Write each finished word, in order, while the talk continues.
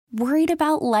Worried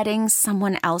about letting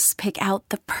someone else pick out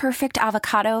the perfect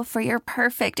avocado for your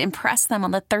perfect impress them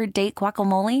on the third date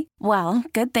guacamole? Well,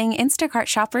 good thing Instacart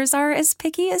shoppers are as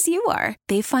picky as you are.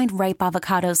 They find ripe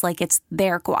avocados like it's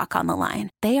their guac on the line.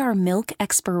 They are milk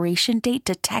expiration date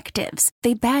detectives.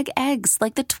 They bag eggs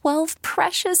like the 12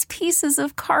 precious pieces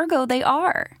of cargo they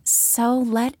are. So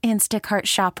let Instacart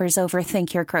shoppers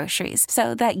overthink your groceries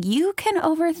so that you can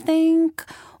overthink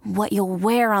what you'll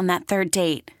wear on that third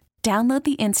date. Download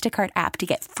the Instacart app to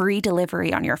get free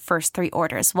delivery on your first 3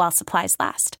 orders while supplies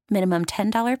last. Minimum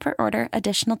 $10 per order.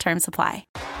 Additional terms apply.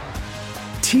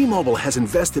 T-Mobile has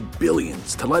invested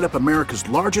billions to light up America's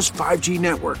largest 5G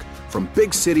network, from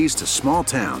big cities to small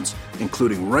towns,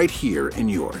 including right here in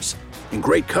yours. And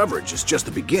great coverage is just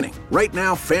the beginning. Right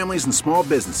now, families and small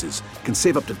businesses can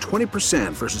save up to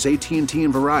 20% versus AT&T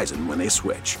and Verizon when they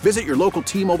switch. Visit your local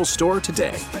T-Mobile store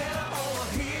today.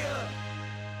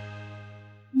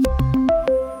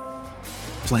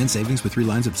 Plan savings with 3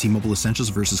 lines of T-Mobile Essentials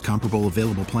versus comparable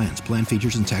available plans. Plan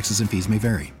features and taxes and fees may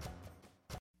vary.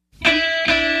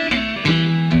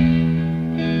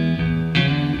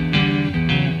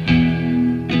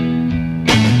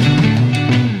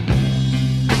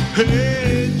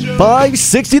 Hey,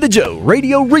 560 The Joe,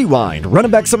 Radio Rewind,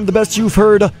 running back some of the best you've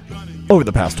heard over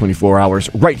the past 24 hours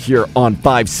right here on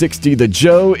 560 The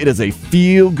Joe. It is a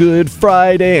feel-good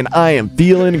Friday, and I am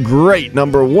feeling great.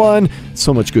 Number one,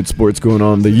 so much good sports going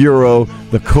on. The Euro,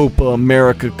 the Copa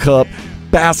America Cup,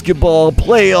 basketball,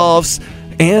 playoffs,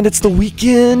 and it's the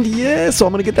weekend. Yeah, so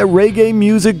I'm going to get that reggae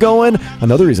music going.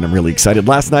 Another reason I'm really excited.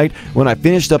 Last night, when I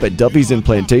finished up at Duffy's in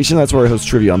Plantation, that's where I host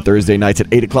trivia on Thursday nights at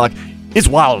 8 o'clock, it's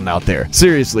wilding out there.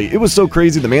 Seriously, it was so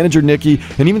crazy. The manager, Nikki,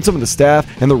 and even some of the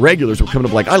staff and the regulars were coming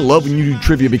up like, I love when you do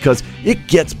trivia because it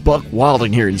gets buck wild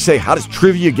in here. And you say, how does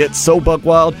trivia get so buck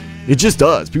wild? It just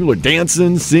does. People are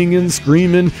dancing, singing,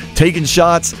 screaming, taking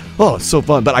shots. Oh, it's so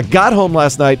fun. But I got home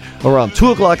last night around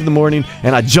 2 o'clock in the morning,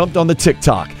 and I jumped on the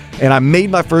TikTok. And I made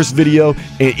my first video,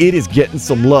 and it is getting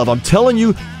some love. I'm telling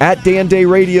you, at Dan Day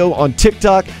Radio on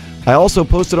TikTok. I also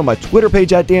posted on my Twitter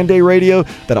page at Dan Day Radio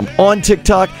that I'm on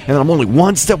TikTok and I'm only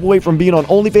one step away from being on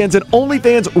OnlyFans, and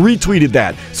OnlyFans retweeted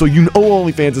that. So you know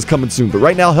OnlyFans is coming soon. But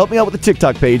right now, help me out with the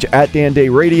TikTok page at Dan Day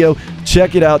Radio.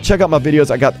 Check it out. Check out my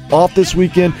videos. I got off this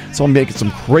weekend, so I'm making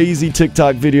some crazy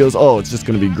TikTok videos. Oh, it's just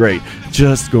going to be great.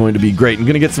 Just going to be great. I'm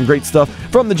going to get some great stuff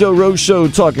from the Joe Rose Show,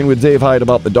 talking with Dave Hyde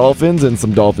about the Dolphins and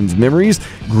some Dolphins memories.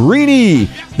 Greeny,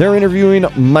 they're interviewing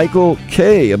Michael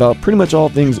K about pretty much all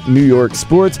things New York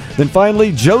sports. Then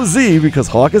finally, Joe Z, because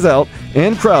Hawk is out,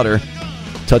 and Crowder,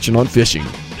 touching on fishing.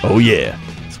 Oh yeah,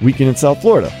 it's weekend in South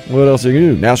Florida. What else are you going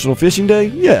to do? National Fishing Day?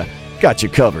 Yeah, got you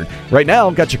covered. Right now,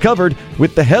 got you covered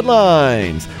with the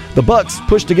headlines. The Bucks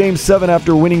pushed to Game 7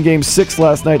 after winning Game 6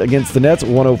 last night against the Nets,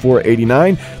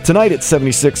 104-89. Tonight, it's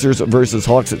 76ers versus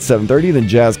Hawks at 7:30, then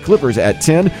Jazz Clippers at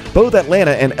 10. Both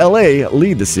Atlanta and LA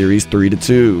lead the series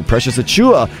 3-2. Precious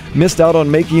Achiuwa missed out on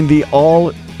making the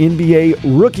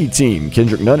All-NBA rookie team.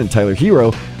 Kendrick Nunn and Tyler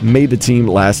Hero made the team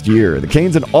last year. The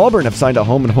Canes and Auburn have signed a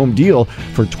home-and-home deal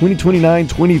for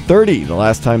 2029-2030. The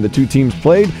last time the two teams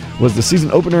played was the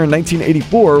season opener in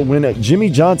 1984 when Jimmy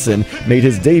Johnson made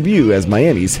his debut as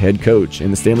Miami's head coach.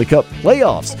 In the Stanley Cup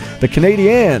playoffs, the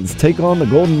Canadiens take on the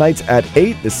Golden Knights at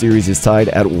 8. The series is tied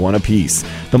at 1 apiece.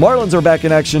 The Marlins are back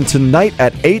in action tonight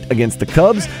at 8 against the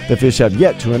Cubs. The Fish have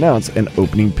yet to announce an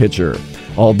opening pitcher.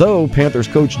 Although Panthers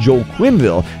coach Joel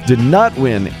Quenneville did not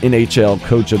win NHL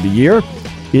Coach of the Year,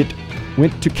 it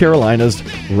went to Carolina's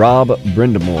Rob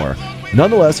Brind'Amour.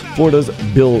 Nonetheless, Florida's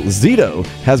Bill Zito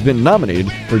has been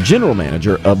nominated for General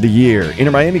Manager of the Year.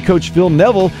 Inter Miami coach Phil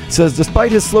Neville says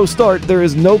despite his slow start, there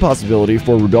is no possibility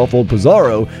for Rodolfo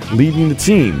Pizarro leading the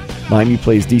team. Miami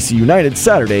plays DC United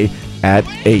Saturday at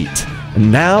 8.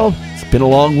 And now, it's been a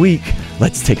long week.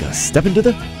 Let's take a step into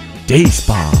the day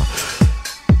spa.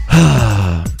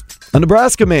 A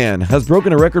Nebraska man has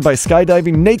broken a record by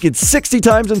skydiving naked 60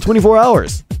 times in 24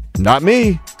 hours. Not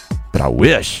me, but I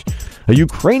wish. A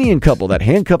Ukrainian couple that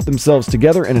handcuffed themselves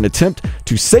together in an attempt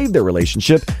to save their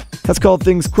relationship has called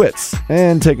things quits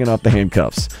and taken off the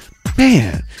handcuffs.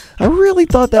 Man, I really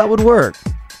thought that would work.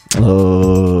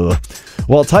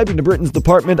 While typing to Britain's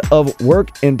Department of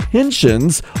Work and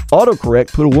Pensions,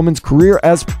 autocorrect put a woman's career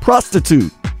as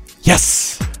prostitute.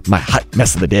 Yes, my hot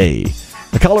mess of the day.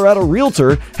 A Colorado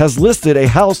realtor has listed a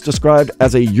house described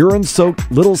as a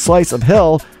urine-soaked little slice of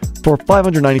hell for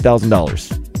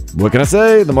 $590,000. What can I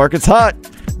say? The market's hot.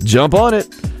 Jump on it.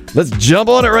 Let's jump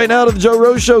on it right now to the Joe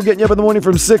Rose Show, getting you up in the morning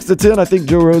from 6 to 10. I think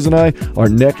Joe Rose and I are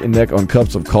neck and neck on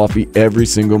cups of coffee every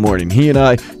single morning. He and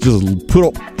I just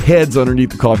put heads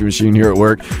underneath the coffee machine here at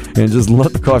work and just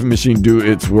let the coffee machine do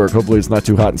its work. Hopefully it's not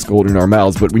too hot and scalding our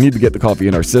mouths, but we need to get the coffee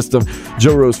in our system.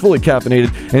 Joe Rose fully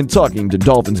caffeinated and talking to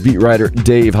Dolphins beat writer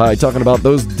Dave Hyde, talking about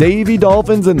those Davy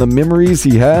Dolphins and the memories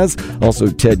he has. Also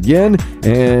Ted Ginn,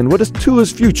 and what does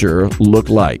Tua's future look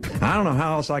like? I don't know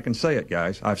how else I can say it,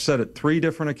 guys. I've said it 3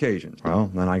 different occasions. Well,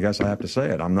 then I guess I have to say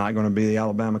it. I'm not going to be the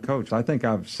Alabama coach. I think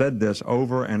I've said this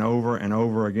over and over and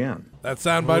over again. That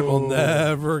soundbite will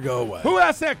never go away. Who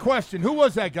asked that question? Who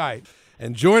was that guy?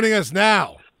 And joining us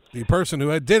now, the person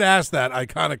who did ask that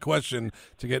iconic question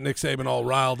to get Nick Saban all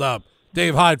riled up,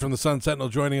 Dave Hyde from the Sun Sentinel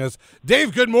joining us.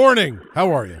 Dave, good morning.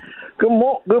 How are you?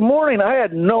 Good morning. I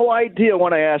had no idea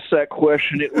when I asked that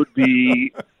question it would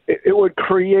be it would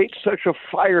create such a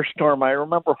firestorm. I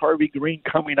remember Harvey Green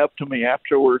coming up to me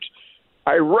afterwards,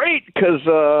 irate because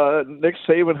Nick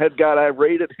Saban had got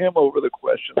irate at him over the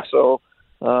question. So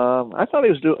I thought I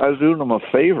was doing him a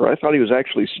favor. I thought he was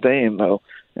actually staying though,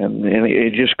 and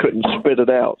he just couldn't spit it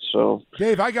out. So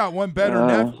Dave, I got one better than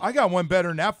that. I got one better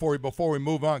than that for you before we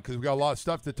move on because we got a lot of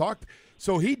stuff to talk.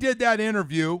 So he did that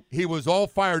interview. He was all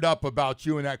fired up about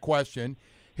you and that question.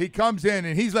 He comes in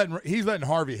and he's letting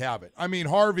Harvey have it. I mean,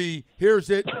 Harvey hears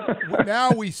it.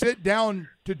 Now we sit down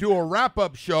to do a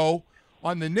wrap-up show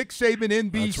on the Nick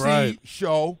Saban NBC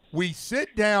show. We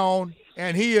sit down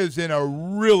and he is in a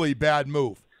really bad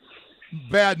mood.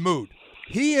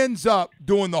 He ends up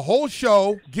doing the whole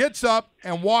show, gets up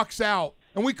and walks out.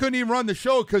 And we couldn't even run the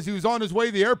show because he was on his way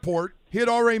to the airport. He had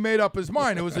already made up his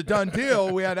mind. It was a done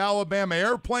deal. We had Alabama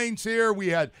airplanes here. We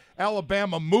had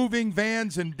Alabama moving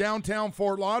vans in downtown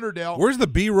Fort Lauderdale. Where's the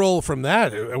B-roll from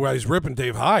that where he's ripping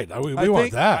Dave Hyde? We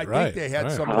want that, right? I think they had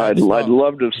some of that stuff. I'd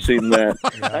love to have seen that.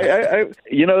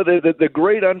 The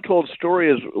great untold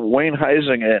story is Wayne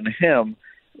Huizenga and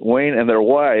Wayne and their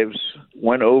wives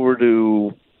went over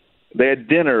they had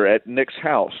dinner at Nick's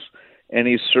house, and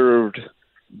he served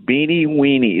beanie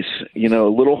weenies,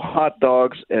 little hot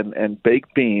dogs and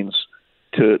baked beans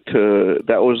that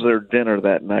was their dinner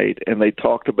that night. And they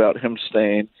talked about him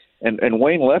staying, and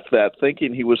Wayne left that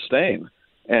thinking he was staying.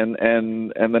 And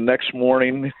the next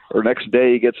morning or next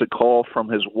day he gets a call from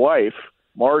his wife.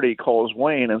 Marty calls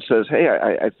Wayne and says, "Hey,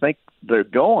 I think they're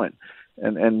going."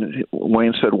 And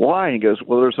Wayne said, "Why?" He goes,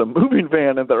 "Well, there's a moving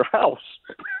van in their house."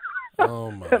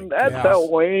 Oh my and that's how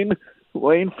Wayne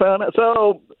found it.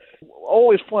 So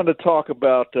always fun to talk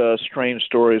about strange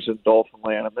stories in Dolphin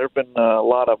Land, and there have been a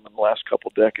lot of them in the last couple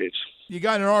of decades. You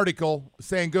got an article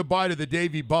saying goodbye to the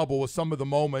Davy bubble with some of the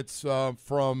moments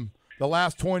from the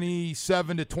last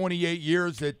 27 to 28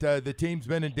 years that the team's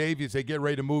been in Davy as they get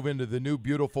ready to move into the new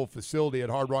beautiful facility at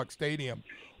Hard Rock Stadium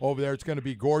over there. It's going to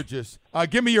be gorgeous.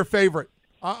 Give me your favorite.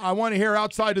 I want to hear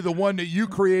outside of the one that you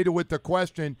created with the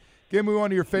question. Give me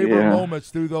one of your favorite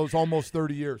moments through those almost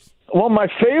 30 years. Well, my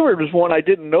favorite is one I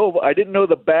didn't know. I didn't know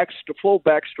the full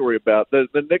backstory about the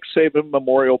Nick Saban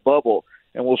Memorial Bubble,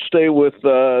 and we'll stay with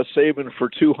Saban for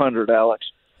 200, Alex,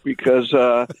 because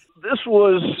this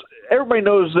was everybody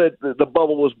knows that the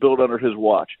bubble was built under his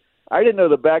watch. I didn't know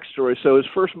the backstory. So his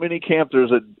first mini camp,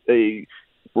 there's a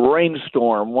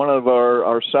rainstorm, one of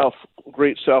our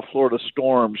great South Florida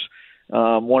storms.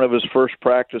 One of his first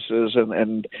practices,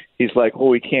 and he's like, "Well,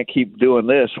 we can't keep doing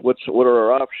this. What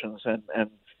are our options?" And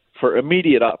for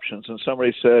immediate options, and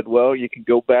somebody said, "Well, you can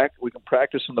go back. We can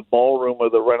practice in the ballroom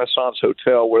of the Renaissance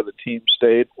Hotel where the team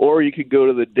stayed, or you could go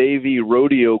to the Davy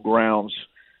Rodeo grounds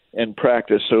and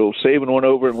practice." So Saban went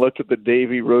over and looked at the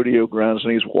Davy Rodeo grounds,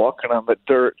 and he's walking on the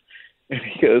dirt, and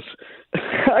he goes,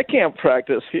 "I can't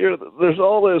practice here. There's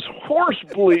all this horse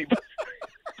bleep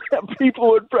that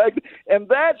people would practice," and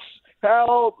that's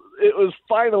how it was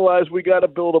finalized. We got to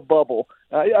build a bubble.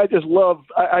 I love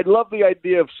the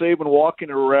idea of Saban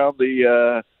walking around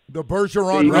the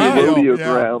Bergeron rodeo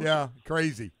ground. Yeah,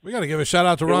 crazy. We got to give a shout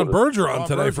out to Ron Bergeron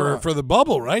today for the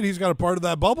bubble, right? He's got a part of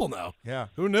that bubble now. Yeah,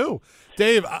 who knew?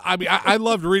 Dave, I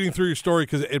loved reading through your story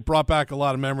because it brought back a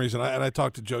lot of memories, and I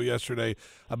talked to Joe yesterday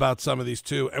about some of these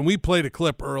too. And we played a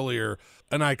clip earlier,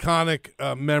 an iconic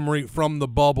memory from the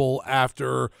bubble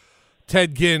after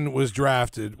Ted Ginn was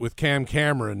drafted with Cam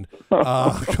Cameron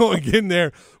going in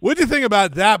there. What do you think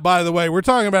about that, by the way? We're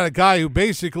talking about a guy who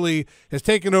basically has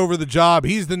taken over the job.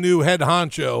 He's the new head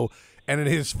honcho, and in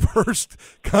his first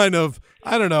kind of,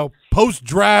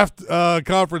 post-draft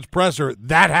conference presser,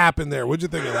 that happened there. What do you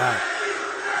think of that?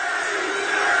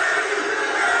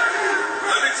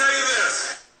 Let me tell you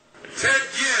this. Ted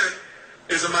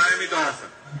Ginn is a Miami Dolphin.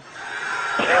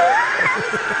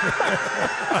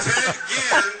 Ted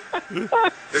Ginn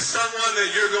is someone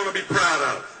that you're going to be proud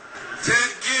of.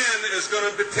 Ted Ginn and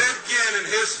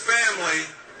his family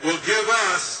will give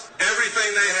us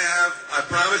everything they have. I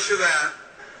promise you that.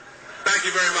 Thank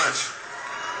you very much.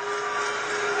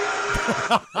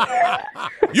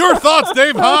 Your thoughts,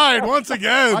 Dave Hyde, once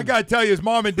again. I got to tell you, his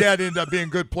mom and dad ended up being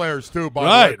good players, too, by the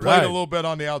way. Played a little bit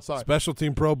on the outside. Special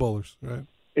team Pro Bowlers, right?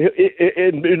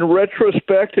 In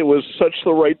retrospect, it was such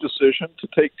the right decision to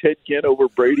take Ted Ginn over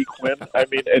Brady Quinn. I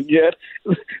mean, and yet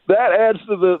that adds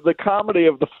to the comedy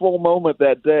of the full moment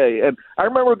that day. And I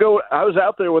remember I was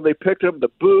out there when they picked him, the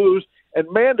boos, and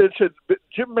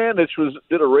Jim Mandich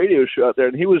did a radio show out there,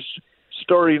 and he was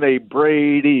starting a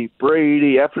Brady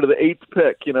after the 8th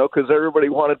pick, because everybody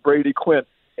wanted Brady Quinn.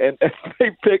 And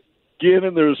they picked Ginn,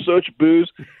 and there was such boos.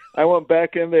 I went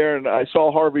back in there, and I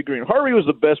saw Harvey Green. Harvey was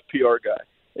the best PR guy.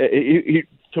 He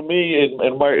to me,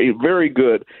 very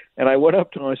good. And I went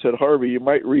up to him and I said, Harvey, you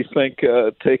might rethink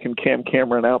taking Cam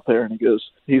Cameron out there. And he goes,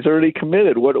 he's already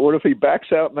committed. What if he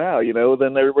backs out now?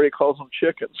 Then everybody calls him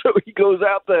chicken. So he goes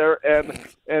out there,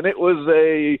 and it was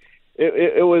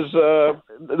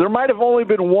there might have only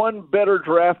been one better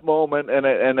draft moment, and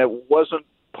it wasn't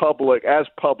public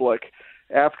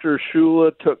after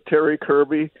Shula took Terry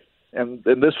Kirby, and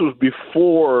this was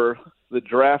before the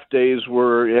draft days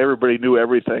where everybody knew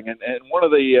everything. And one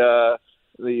of the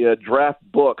draft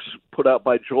books put out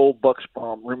by Joel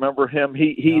Bucksbaum, remember him?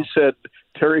 He said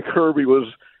Terry Kirby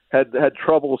had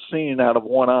trouble seeing out of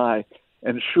one eye.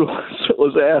 And Shula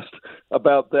was asked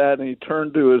about that, and he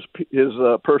turned to his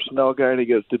personnel guy, and he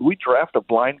goes, "Did we draft a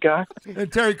blind guy?"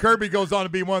 And Terry Kirby goes on to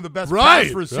be one of the best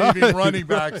pass-receiving running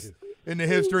backs in the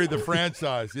history of the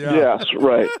franchise. Yeah. Yes,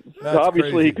 right.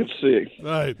 Obviously, crazy. He could see.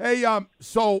 Right. Hey,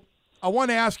 so I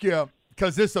want to ask you,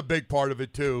 because this is a big part of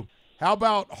it too. How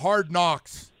about Hard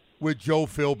Knocks with Joe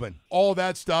Philbin? All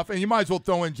that stuff, and you might as well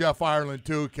throw in Jeff Ireland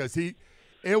too, because it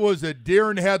was a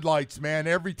deer in headlights, man.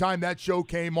 Every time that show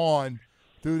came on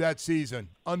through that season,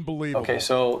 unbelievable. Okay,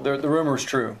 so the rumor is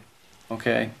true.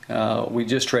 Okay, we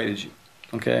just traded you.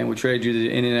 Okay, we traded you to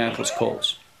the Indianapolis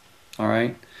Colts. All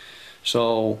right,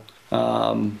 so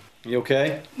you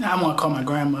okay? No, I'm gonna call my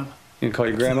grandmother. You can call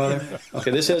your grandmother? Okay,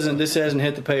 this hasn't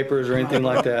hit the papers or anything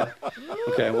like that.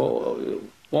 Okay, well,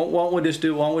 why don't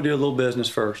we do a little business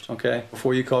first, okay?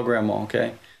 Before you call grandma,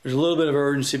 okay? There's a little bit of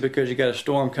urgency because you got a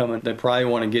storm coming. They probably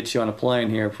want to get you on a plane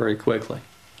here pretty quickly.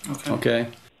 Okay?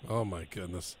 Oh my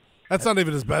goodness, that's not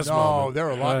even his best no, moment. No, there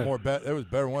were a lot more. There was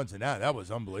better ones than that. That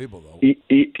was unbelievable, though.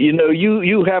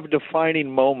 You have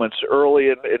defining moments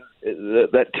early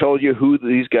that tell you who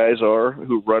these guys are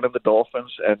who run in the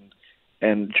Dolphins,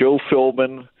 and Joe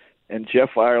Philbin and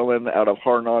Jeff Ireland out of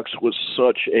Hard Knocks was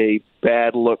such a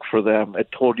bad look for them.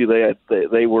 It told you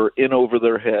they were in over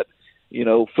their head.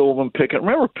 Philbin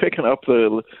picking up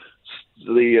the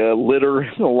litter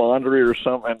in the laundry or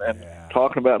something, and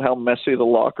talking about how messy the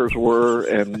lockers were,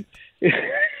 and it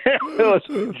was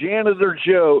Janitor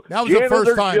Joe. That was the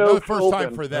first time. That was the first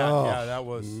time for that. Oh, yeah, that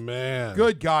was man.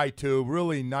 Good guy too,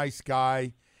 really nice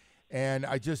guy, and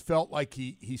I just felt like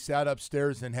he sat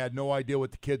upstairs and had no idea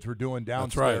what the kids were doing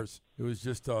downstairs. That's right. It was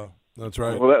just That's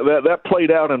right. Well, that played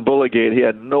out in Bullygate. He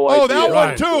had no idea. Oh, that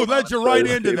one too led you right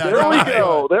into that. There we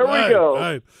go. There we go.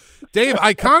 Right. Dave,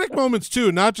 iconic moments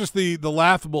too, not just the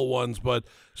laughable ones, but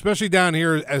especially down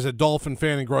here as a Dolphin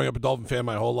fan and growing up a Dolphin fan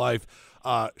my whole life.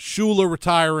 Shula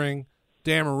retiring,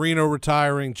 Dan Marino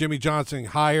retiring, Jimmy Johnson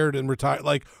hired and retired.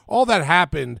 Like, all that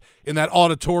happened in that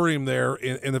auditorium there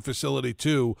in the facility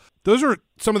too. Those are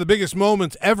some of the biggest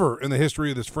moments ever in the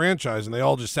history of this franchise, and they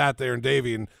all just sat there in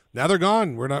Davie, and now they're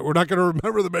gone. We're not going to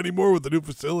remember them anymore with the new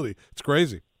facility. It's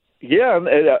crazy. Yeah, and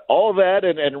all that,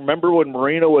 and remember when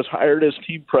Marino was hired as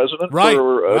team president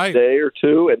for a day or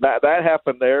two, and that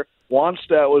happened there.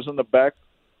 Wannstedt was in the back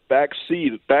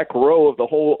row of the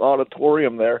whole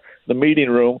auditorium there, the meeting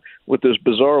room, with this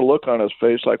bizarre look on his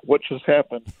face, like, what just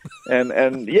happened?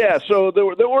 and yeah, so there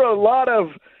were a lot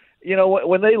of,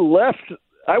 when they left.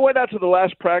 I went out to the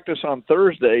last practice on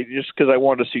Thursday just because I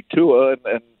wanted to see Tua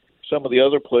and some of the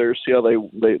other players, see how they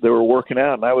were working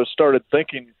out, and I started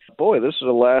thinking, boy, this is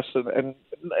the last. And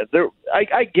there,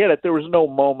 I get it. There was no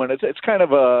moment. It's kind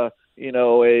of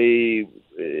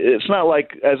it's not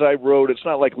like, as I wrote, it's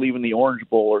not like leaving the Orange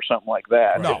Bowl or something like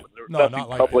that. No, nothing not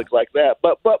like public like that.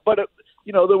 But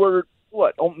there were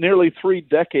nearly 3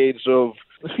 decades of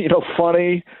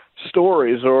funny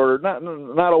stories, or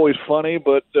not always funny,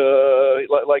 but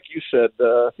like you said,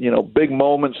 big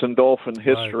moments in Dolphin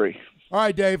history. All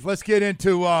right, Dave, let's get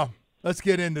into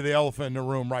the elephant in the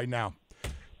room right now.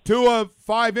 Tua,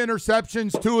 5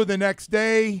 interceptions, Tua the next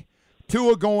day,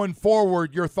 Tua going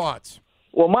forward. Your thoughts?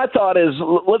 Well, my thought is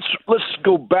let's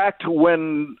go back to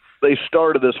when they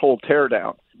started this whole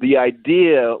teardown. The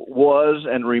idea was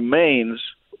and remains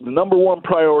the number one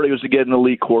priority was to get an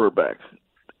elite quarterback.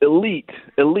 Elite,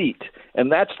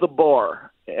 and that's the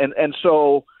bar. And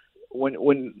so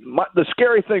the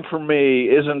scary thing for me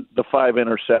isn't the 5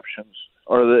 interceptions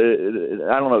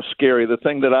or scary. The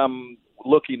thing that I'm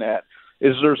looking at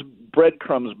is there's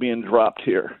breadcrumbs being dropped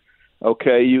here.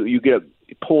 Okay, you get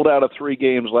pulled out of 3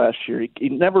 games last year. He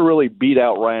never really beat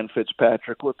out Ryan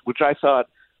Fitzpatrick, which I thought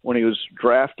when he was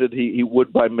drafted he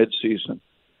would by midseason.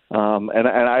 And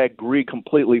I agree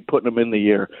completely putting him in the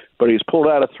year. But he's pulled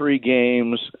out of 3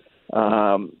 games.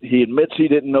 He admits he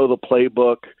didn't know the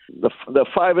playbook. The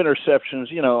 5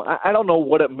 interceptions, I don't know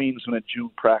what it means in a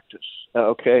June practice.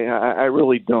 Okay, I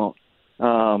really don't.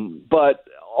 But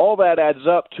all that adds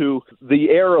up to the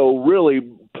arrow really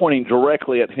pointing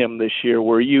directly at him this year,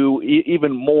 where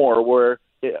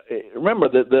remember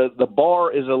the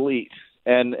bar is elite.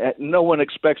 And no one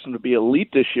expects him to be elite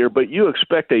this year, but you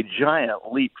expect a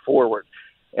giant leap forward.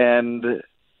 And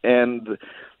I'm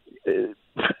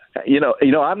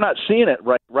not seeing it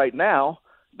right now.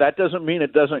 That doesn't mean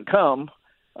it doesn't come.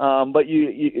 But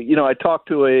I talked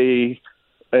to a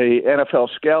NFL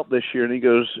scout this year, and he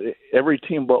goes, every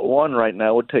team but one right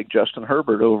now would take Justin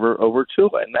Herbert over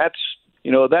Tua, and that's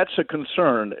a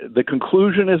concern. The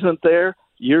conclusion isn't there.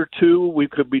 Year 2, we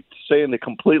could be saying the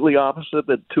completely opposite,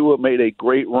 that Tua made a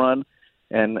great run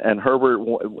and Herbert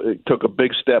took a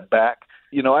big step back.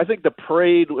 I think the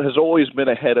parade has always been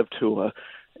ahead of Tua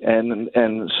and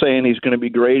saying he's going to be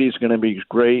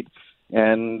great.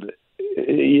 And,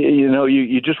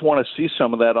 you just want to see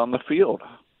some of that on the field.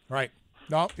 Right.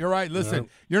 No, you're right. Listen,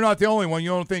 You're not the only one.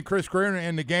 You don't think Chris Greer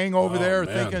and the gang over there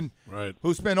thinking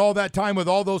who spent all that time with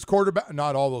all those quarterbacks?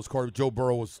 Not all those quarterbacks. Joe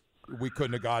Burrow was. We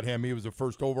couldn't have got him. He was the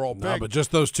first overall pick. No, but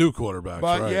just those 2 quarterbacks.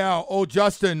 But,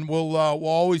 Justin will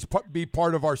always be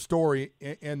part of our story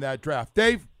in that draft.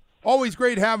 Dave, always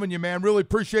great having you, man. Really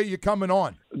appreciate you coming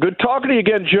on. Good talking to you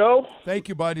again, Joe. Thank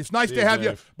you, buddy. It's nice to have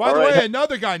you. By the way,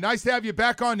 another guy, nice to have you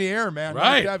back on the air, man. Right,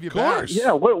 nice to have you back.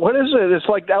 Yeah, what is it? It's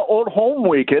like that old home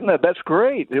week, isn't it? That's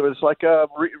great. It was like a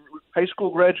high school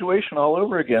graduation all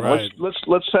over again. Right.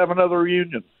 Let's have another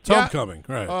reunion. It's homecoming,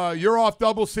 right? You're off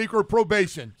double secret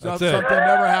probation. That's something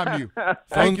never happened to you.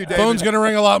 Thank you, Dave. Phone's going to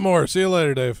ring a lot more. See you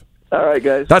later, Dave. All right,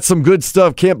 guys. That's some good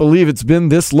stuff. Can't believe it's been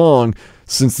this long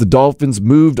since the Dolphins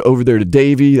moved over there to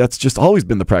Davie. That's just always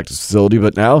been the practice facility,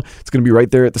 but now it's going to be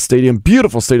right there at the stadium.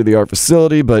 Beautiful state-of-the-art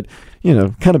facility, but,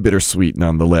 kind of bittersweet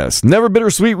nonetheless. Never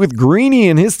bittersweet with Greeny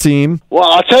and his team. Well,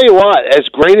 I'll tell you what, as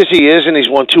great as he is and he's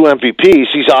won 2 MVPs,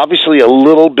 he's obviously a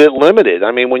little bit limited.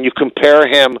 I mean, when you compare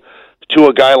him to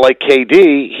a guy like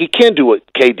KD, he can't do what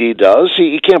KD does.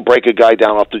 He can't break a guy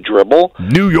down off the dribble.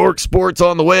 New York sports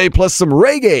on the way, plus some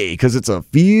reggae, because it's a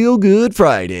feel-good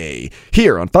Friday.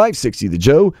 Here on 560 The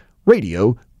Joe,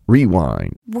 Radio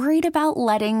Rewind. Worried about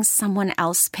letting someone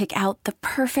else pick out the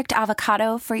perfect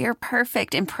avocado for your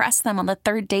perfect impress them on the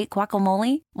third date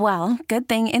guacamole? Well, good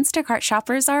thing Instacart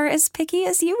shoppers are as picky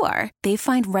as you are. They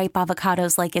find ripe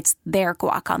avocados like it's their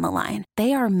guac on the line.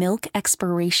 They are milk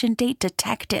expiration date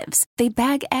detectives. They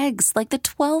bag eggs like the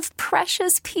 12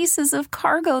 precious pieces of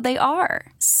cargo they are.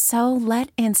 So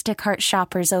let Instacart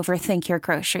shoppers overthink your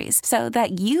groceries so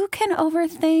that you can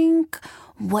overthink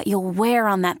what you'll wear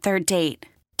on that third date.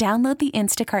 Download the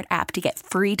Instacart app to get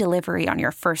free delivery on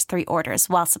your first 3 orders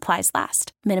while supplies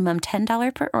last. Minimum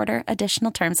 $10 per order.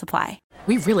 Additional terms apply.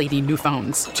 We really need new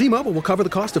phones. T-Mobile will cover the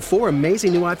cost of 4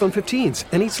 amazing new iPhone 15s,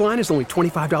 and each line is only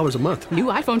 $25 a month. New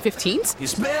iPhone 15s?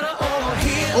 It's better over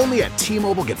here. Only at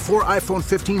T-Mobile, get 4 iPhone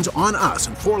 15s on us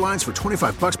and 4 lines for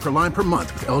 $25 per line per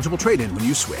month with eligible trade-in when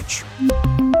you switch.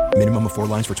 Minimum of 4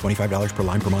 lines for $25 per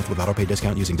line per month with autopay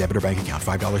discount using debit or bank account.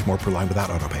 $5 more per line without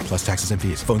autopay, plus taxes and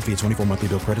fees. Phone fee at 24 monthly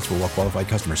bill credits for well-qualified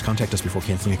customers. Contact us before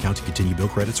canceling account to continue bill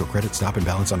credits or credit stop and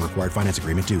balance on required finance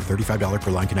agreement due. $35 per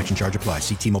line connection charge applies.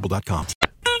 See T-Mobile.com.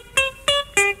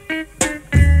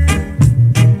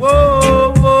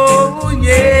 Whoa, whoa,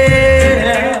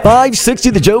 yeah.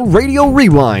 560 The Joe Radio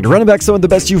Rewind. Running back some of the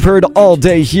best you've heard all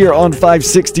day here on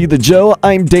 560 The Joe.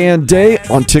 I'm Dan Day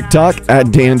on TikTok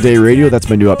at Dan Day Radio. That's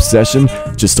my new obsession.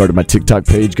 Just started my TikTok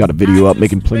page. Got a video up.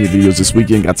 Making plenty of videos this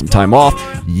weekend. Got some time off.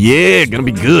 Yeah, gonna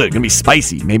be good. Gonna be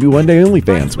spicy. Maybe one day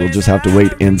OnlyFans. We'll just have to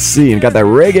wait and see. And got that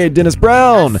reggae Dennis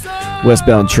Brown.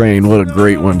 Westbound Train. What a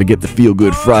great one to get the Feel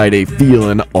Good Friday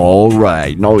feeling all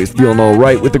right. And always feeling all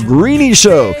right with the Greeny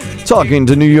Show. Talking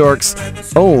to New York's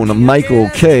own Michael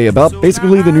K. about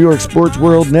basically the New York sports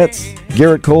world, Nets,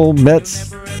 Garrett Cole,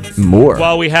 Mets, more.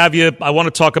 While we have you, I want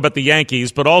to talk about the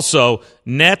Yankees, but also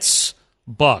Nets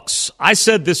Bucks. I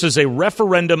said this is a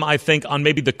referendum, I think, on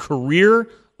maybe the career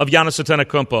of Giannis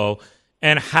Antetokounmpo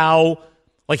and how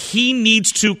he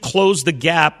needs to close the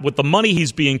gap with the money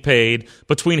he's being paid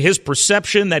between his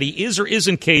perception that he is or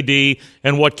isn't KD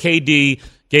and what KD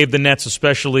gave the Nets,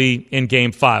 especially in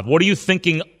Game 5. What are you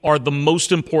thinking are the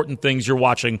most important things you're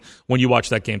watching when you watch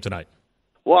that game tonight?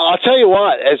 Well, I'll tell you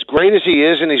what, as great as he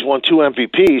is and he's won 2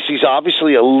 MVPs, he's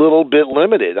obviously a little bit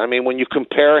limited. I mean, when you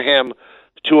compare him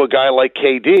to a guy like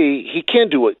KD, he can't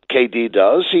do what KD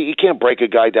does. He can't break a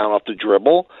guy down off the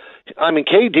dribble. I mean,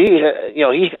 KD,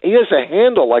 he has a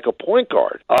handle like a point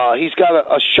guard. He's got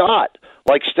a shot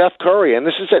like Steph Curry, and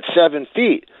this is at 7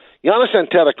 feet. Giannis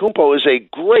Antetokounmpo is a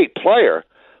great player,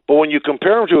 but when you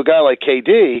compare him to a guy like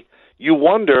KD, you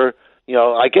wonder,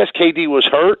 I guess KD was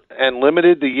hurt and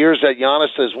limited the years that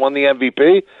Giannis has won the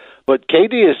MVP, but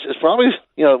KD is probably,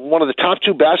 one of the top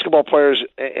 2 basketball players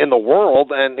in the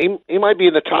world, and he might be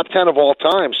in the top 10 of all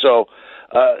time. So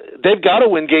they've got to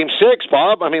win Game 6,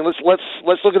 Bob. I mean, let's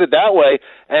look at it that way.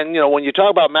 And when you talk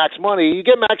about max money, you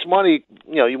get max money,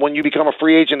 when you become a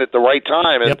free agent at the right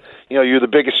time, and you're the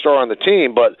biggest star on the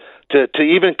team. But to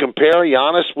even compare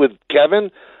Giannis with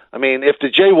Kevin, I mean, if the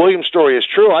Jay Williams story is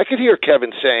true, I could hear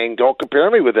Kevin saying, "Don't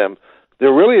compare me with him."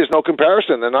 There really is no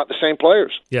comparison. They're not the same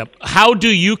players. Yep. How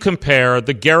do you compare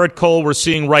the Garrett Cole we're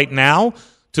seeing right now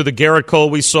to the Garrett Cole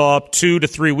we saw 2 to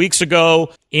 3 weeks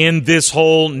ago in this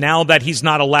whole, now that he's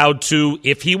not allowed to,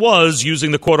 if he was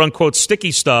using the quote-unquote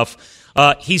sticky stuff,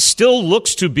 he still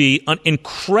looks to be an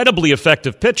incredibly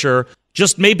effective pitcher,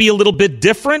 just maybe a little bit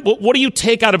different? What do you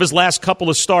take out of his last couple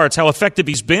of starts, how effective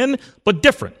he's been, but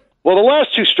different? Well, the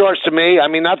last 2 starts to me, I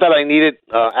mean, not that I needed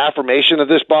affirmation of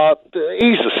this, Bob.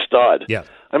 He's a stud. Yeah.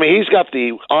 I mean, he's got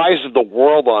the eyes of the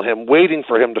world on him, waiting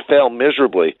for him to fail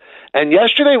miserably. And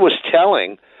yesterday was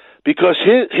telling because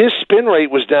his spin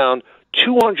rate was down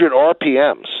 200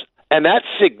 RPMs, and that's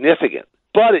significant.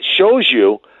 But it shows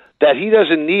you that he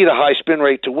doesn't need a high spin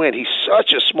rate to win. He's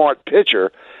such a smart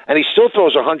pitcher, and he still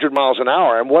throws 100 miles an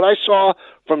hour. And what I saw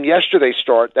from yesterday's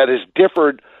start that has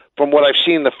differed from what I've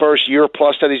seen the first year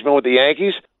plus that he's been with the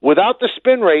Yankees, without the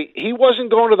spin rate, he wasn't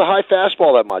going to the high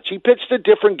fastball that much. He pitched a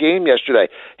different game yesterday.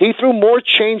 He threw more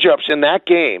changeups in that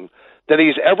game than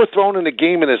he's ever thrown in a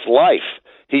game in his life.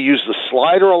 He used the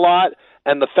slider a lot,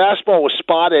 and the fastball was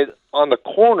spotted on the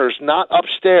corners, not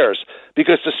upstairs,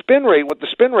 because the spin rate, what the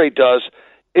spin rate does,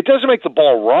 it doesn't make the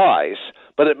ball rise,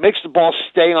 but it makes the ball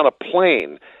stay on a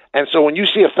plane. And so when you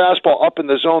see a fastball up in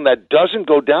the zone that doesn't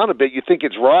go down a bit, you think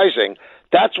it's rising.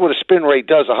 That's what a spin rate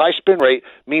does. A high spin rate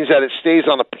means that it stays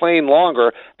on the plane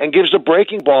longer and gives the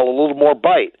breaking ball a little more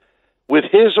bite. With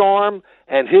his arm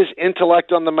and his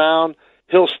intellect on the mound,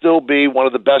 he'll still be one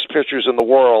of the best pitchers in the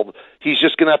world. He's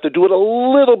just going to have to do it a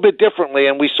little bit differently,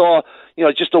 and we saw,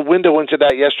 just a window into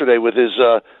that yesterday with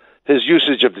his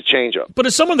usage of the changeup. But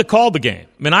as someone that called the game,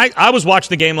 I mean, I was watching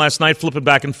the game last night, flipping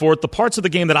back and forth. The parts of the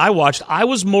game that I watched, I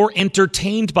was more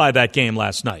entertained by that game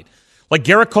last night. Like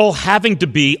Garrett Cole having to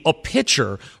be a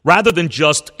pitcher rather than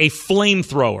just a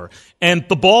flamethrower. And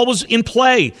the ball was in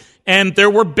play, and there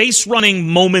were base running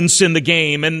moments in the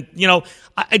game. And,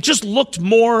 it just looked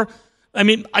more, I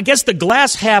mean, I guess the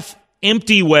glass half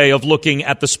empty way of looking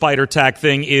at the spider tack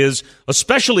thing is,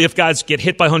 especially if guys get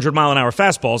hit by 100-mile-an-hour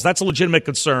fastballs, that's a legitimate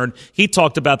concern. He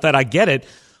talked about that. I get it.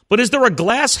 But is there a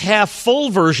glass half full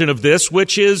version of this,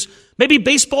 which is maybe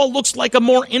baseball looks like a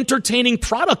more entertaining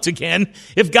product again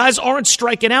if guys aren't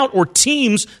striking out or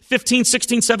teams 15,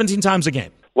 16, 17 times a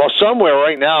game? Well, somewhere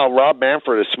right now, Rob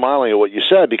Manfred is smiling at what you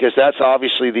said because that's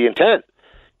obviously the intent.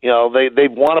 They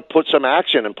want to put some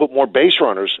action and put more base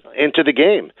runners into the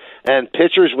game. And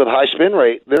pitchers with high spin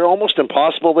rate, they're almost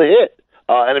impossible to hit.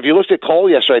 And if you looked at Cole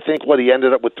yesterday, I think he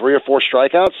ended up with 3 or 4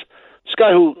 strikeouts. This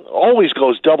guy who always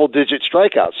goes double-digit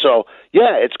strikeouts. So,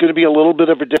 yeah, it's going to be a little bit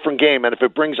of a different game. And if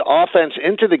it brings offense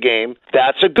into the game,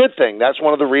 that's a good thing. That's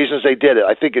one of the reasons they did it.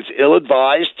 I think it's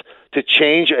ill-advised to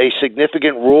change a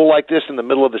significant rule like this in the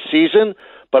middle of the season.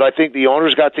 But I think the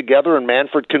owners got together and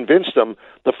Manfred convinced them.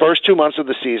 The first 2 months of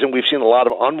the season, we've seen a lot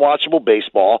of unwatchable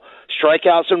baseball.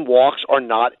 Strikeouts and walks are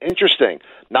not interesting.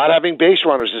 Not having base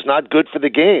runners is not good for the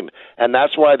game. And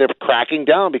that's why they're cracking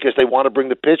down, because they want to bring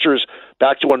the pitchers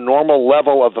back to a normal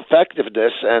level of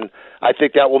effectiveness. And I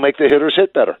think that will make the hitters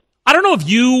hit better. I don't know if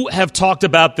you have talked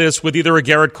about this with either a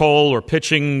Garrett Cole or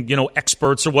pitching,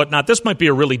 experts or whatnot. This might be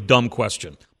a really dumb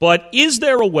question. But is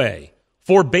there a way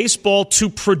for baseball to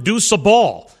produce a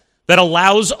ball that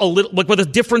allows a little, like with a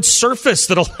different surface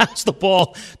that allows the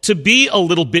ball to be a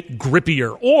little bit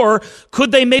grippier? Or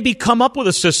could they maybe come up with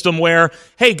a system where,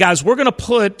 hey guys, we're going to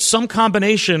put some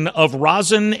combination of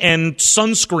rosin and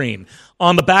sunscreen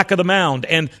on the back of the mound,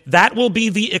 and that will be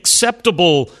the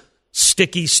acceptable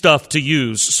sticky stuff to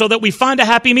use, so that we find a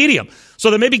happy medium,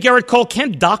 so that maybe Gerrit Cole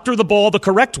can doctor the ball the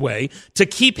correct way to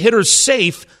keep hitters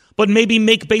safe, but maybe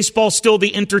make baseball still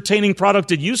the entertaining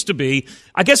product it used to be.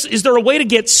 I guess, is there a way to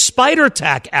get spider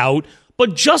tack out,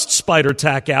 but just spider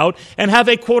tack out, and have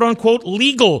a quote-unquote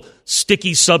legal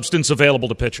sticky substance available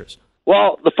to pitchers?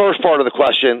 Well, the first part of the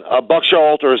question, Buck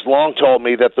Showalter has long told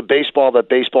me that the baseball that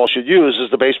baseball should use is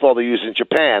the baseball they use in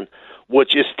Japan,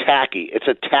 which is tacky. It's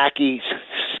a tacky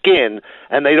skin,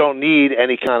 and they don't need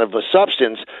any kind of a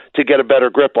substance to get a better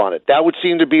grip on it. That would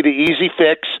seem to be the easy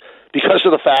fix, because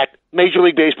of the fact Major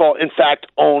League Baseball, in fact,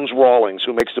 owns Rawlings,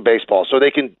 who makes the baseball, so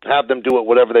they can have them do it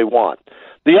whatever they want.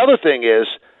 The other thing is,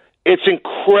 it's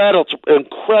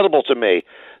incredible to me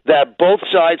that both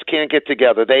sides can't get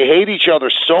together. They hate each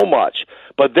other so much,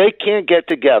 but they can't get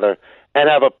together and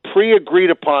have a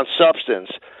pre-agreed-upon substance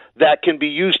that can be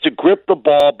used to grip the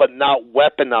ball but not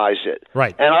weaponize it.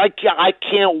 Right. And I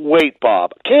can't wait,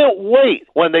 Bob. Can't wait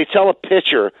when they tell a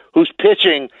pitcher who's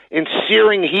pitching in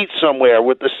searing heat somewhere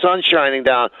with the sun shining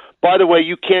down, by the way,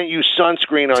 you can't use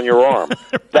sunscreen on your arm.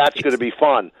 Right. That's going to be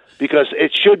fun, because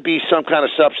it should be some kind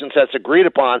of substance that's agreed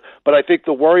upon. But I think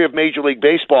the worry of Major League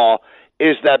Baseball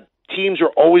is that teams are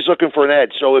always looking for an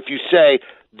edge. So if you say,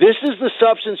 this is the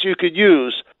substance you could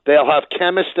use, they'll have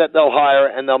chemists that they'll hire,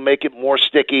 and they'll make it more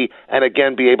sticky and,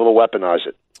 again, be able to weaponize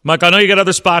it. Mike, I know you got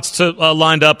other spots to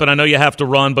lined up, and I know you have to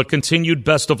run, but continued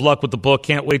best of luck with the book.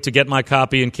 Can't wait to get my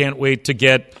copy, and can't wait to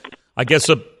get, I guess,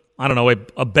 a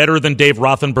better than Dave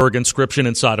Rothenberg inscription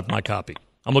inside of my copy.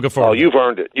 I'm looking forward. Oh, you've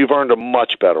earned it. You've earned a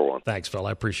much better one. Thanks, Phil.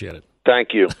 I appreciate it.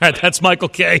 Thank you. All right, that's Michael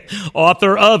Kay,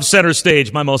 author of Center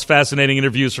Stage, my most fascinating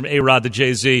interviews from A-Rod to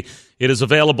Jay-Z. It is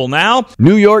available now.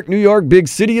 New York, big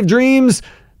city of dreams.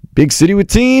 Big city with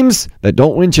teams that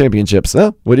don't win championships.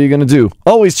 Huh? What are you going to do?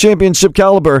 Always championship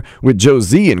caliber with Joe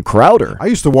Z and Crowder. I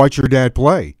used to watch your dad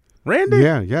play. Randy?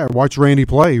 Yeah. Watch Randy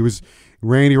play. He was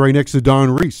Randy right next to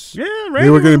Don Reese. Yeah, Randy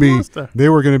was a monster. They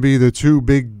were going to be the two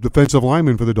big defensive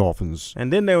linemen for the Dolphins.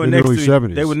 And then they were they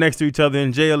were next to each other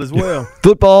in jail as well.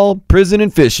 Football, prison,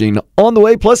 and fishing on the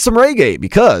way, plus some reggae,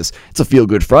 because it's a Feel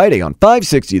Good Friday on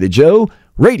 560 The Joe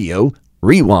Radio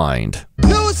Rewind.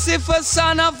 Lucifer,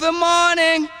 son of the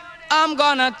morning, I'm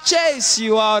gonna chase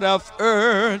you out of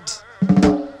earth.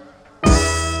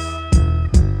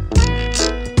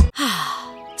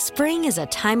 Spring is a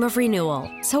time of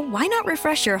renewal, so why not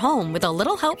refresh your home with a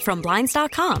little help from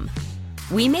Blinds.com?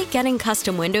 We make getting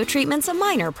custom window treatments a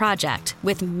minor project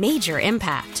with major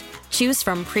impact. Choose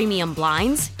from premium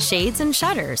blinds, shades, and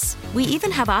shutters. We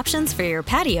even have options for your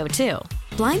patio, too.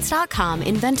 Blinds.com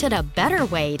invented a better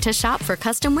way to shop for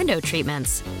custom window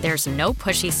treatments. There's no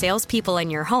pushy salespeople in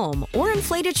your home or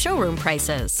inflated showroom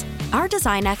prices. Our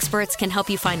design experts can help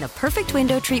you find the perfect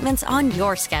window treatments on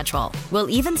your schedule. We'll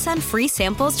even send free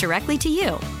samples directly to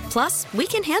you. Plus, we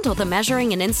can handle the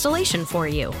measuring and installation for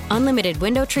you. Unlimited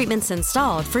window treatments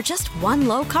installed for just one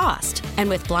low cost. And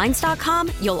with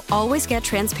Blinds.com, you'll always get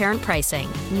transparent pricing.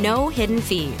 No hidden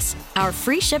fees. Our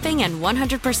free shipping and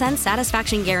 100%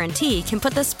 satisfaction guarantee can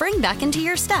put the spring back into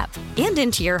your step and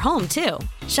into your home, too.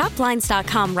 Shop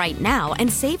Blinds.com right now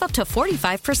and save up to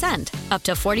 45%. Up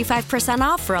to 45%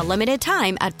 off for a limited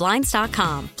time at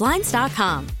Blinds.com.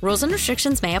 Blinds.com. Rules and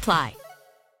restrictions may apply.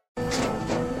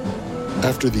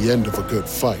 After the end of a good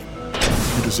fight,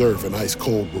 you deserve an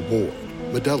ice-cold reward.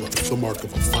 Modelo is the mark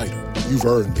of a fighter. You've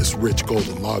earned this rich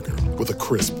golden lager with a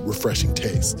crisp, refreshing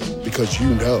taste. Because you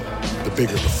know, the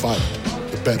bigger the fight,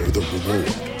 the better the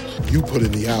reward. You put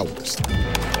in the hours,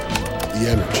 the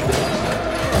energy,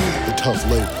 the tough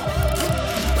labor.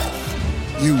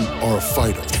 You are a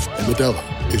fighter, and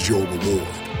Modelo is your reward.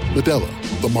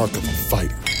 Modelo, the mark of a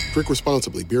fighter. Drink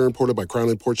responsibly. Beer imported by Crown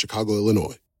Imports, Chicago,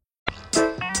 Illinois.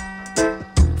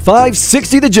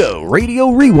 560 The Joe Radio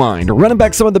Rewind, running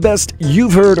back some of the best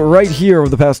you've heard right here over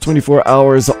the past 24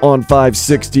 hours on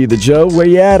 560 The Joe. Where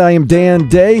you at? I am Dan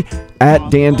Day, at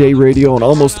Dan Day Radio on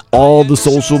almost all the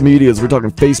social medias. We're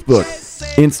talking Facebook,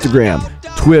 Instagram,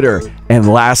 Twitter, and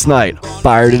last night,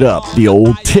 fired it up, the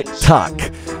old TikTok.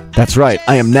 That's right,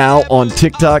 I am now on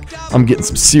TikTok. I'm getting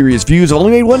some serious views. I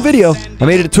only made one video. I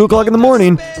made it at 2 o'clock in the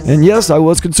morning. And yes, I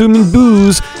was consuming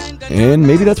booze. And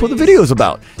maybe that's what the video is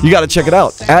about. You got to check it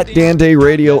out. At Dan Day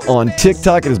Radio on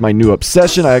TikTok. It is my new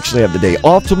obsession. I actually have the day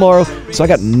off tomorrow, so I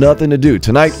got nothing to do.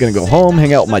 Tonight, going to go home,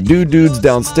 hang out with my dudes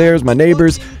downstairs, my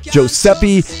neighbors,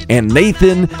 Giuseppe and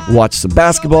Nathan, watch some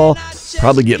basketball,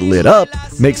 probably get lit up,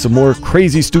 make some more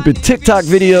crazy, stupid TikTok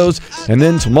videos, and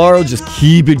then tomorrow just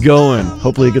keep it going.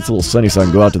 Hopefully it gets a little sunny so I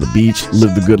can go out to the beach,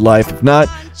 live the good life. If not,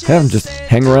 have them just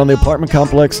hang around the apartment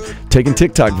complex, taking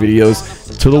TikTok videos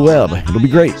to the web. It'll be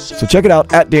great. So check it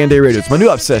out at Dan Day Radio. It's my new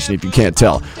obsession, if you can't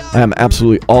tell. I am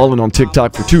absolutely all in on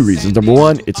TikTok for 2 reasons. Number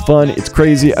 1, it's fun, it's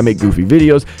crazy, I make goofy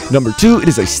videos. Number 2, it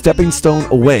is a stepping stone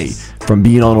away from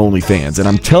being on OnlyFans. And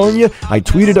I'm telling you, I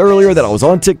tweeted earlier that I was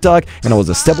on TikTok and I was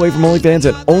a step away from OnlyFans,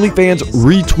 and OnlyFans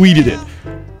retweeted it.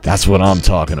 That's what I'm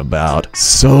talking about.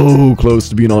 So close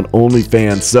to being on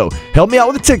OnlyFans. So help me out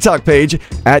with the TikTok page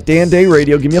at Dan Day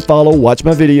Radio. Give me a follow. Watch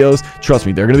my videos. Trust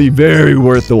me, they're going to be very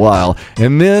worth the while.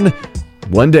 And then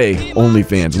one day,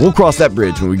 OnlyFans. We'll cross that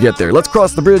bridge when we get there. Let's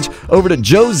cross the bridge over to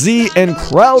Joe Z and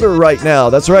Crowder right now.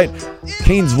 That's right.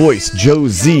 Kane's voice, Joe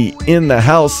Z, in the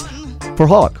house for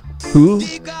Hawk, who,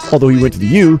 although he went to the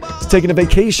U, is taking a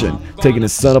vacation, taking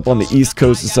his son up on the East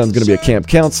Coast. His son's going to be a camp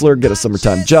counselor, get a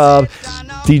summertime job.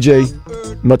 DJ,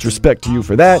 much respect to you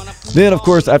for that. Then, of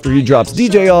course, after he drops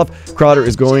DJ off, Crowder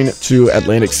is going to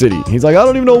Atlantic City. He's like, I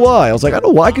don't even know why. I was like, I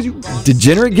know why, because you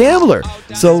degenerate gambler.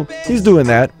 So he's doing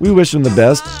that. We wish him the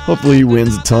best. Hopefully he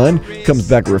wins a ton. Comes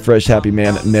back a refreshed, happy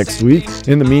man next week.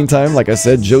 In the meantime, like I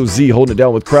said, Joe Z holding it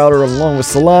down with Crowder along with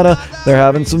Solana. They're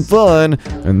having some fun.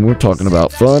 And we're talking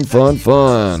about fun.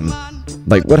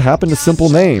 Like, what happened to simple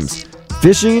names?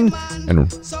 Fishing and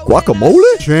guacamole?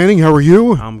 Channing, how are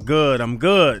you? I'm good.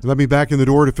 Let me back in the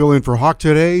door to fill in for Hawk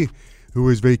today, who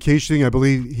is vacationing. I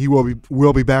believe he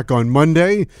will be back on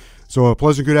Monday. So a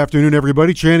pleasant good afternoon,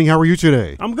 everybody. Channing, how are you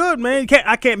today? I'm good, man.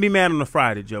 I can't be mad on a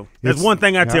Friday, Joe. That's one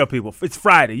thing I tell people. It's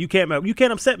Friday. You can't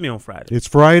upset me on Friday. It's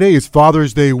Friday. It's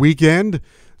Father's Day weekend.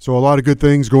 So a lot of good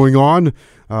things going on.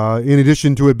 In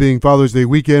addition to it being Father's Day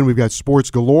weekend, we've got sports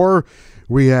galore.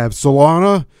 We have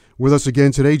Solana with us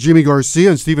again today, Jimmy Garcia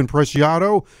and Steven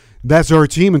Preciado. That's our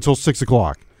team until 6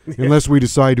 o'clock, unless we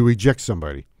decide to eject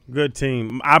somebody. Good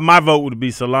team. My vote would be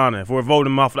Solana. If we're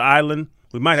voting him off the island,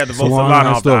 we might have to vote Solana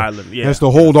off the island. Yeah. Has to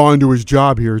hold on to his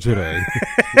job here today.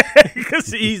 Because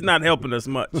he's not helping us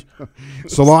much.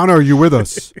 Solana, are you with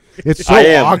us? It's so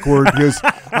awkward because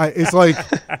it's like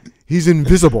he's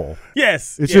invisible.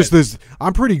 Yes. It's just this.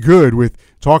 I'm pretty good with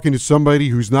talking to somebody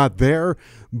who's not there,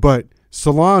 but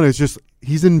Solana is just,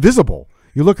 he's invisible.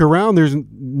 You look around, there's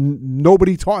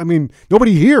nobody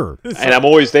nobody here. And I'm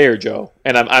always there, Joe.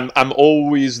 And I'm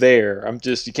always there. I'm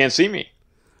just, you can't see me.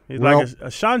 He's like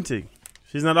Ashanti.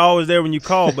 She's not always there when you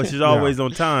call, but she's always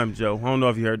on time, Joe. I don't know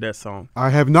if you heard that song. I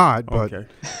have not, but okay.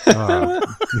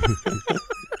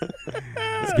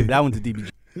 Let's give that one to DBG.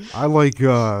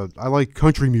 I like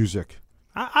country music.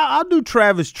 I'll do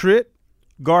Travis Tritt,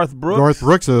 Garth Brooks.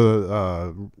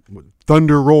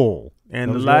 Thunder Roll.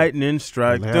 And the lightning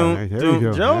strike. There you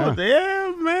go. Joe,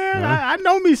 man. I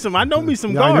know me some Garth.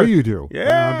 I know you do.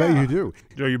 Yeah. I bet you do.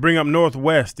 Joe, you bring up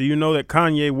Northwest. Do you know that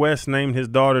Kanye West named his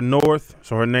daughter North,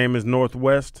 so her name is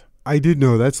Northwest? I did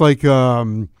know. That's like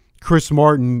Chris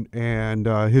Martin and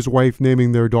his wife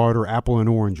naming their daughter Apple and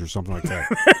Orange or something like that.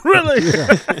 Really?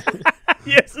 Yeah.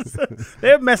 Yes.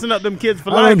 They're messing up them kids for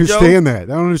life, I don't understand Joe. that. I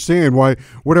don't understand why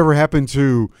whatever happened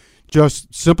to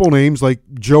just simple names like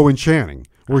Joe and Channing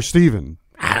or Steven.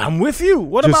 I'm with you.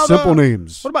 What just about simple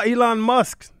names? What about Elon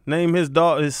Musk? Name his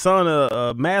son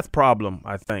a math problem,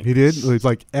 I think. He did? It's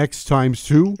like X times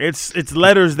 2? It's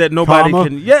letters that nobody comma,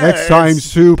 can. Yeah, X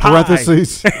times 2,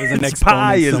 parentheses. There's an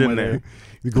pi is in there.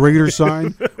 The greater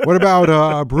sign. What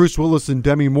about Bruce Willis and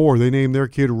Demi Moore? They named their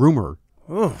kid Rumor.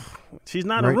 Oh, she's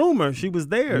not a rumor. She was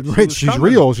there. Right, she's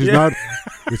real. She's not.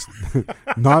 It's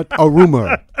not a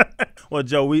rumor. Well,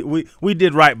 Joe, we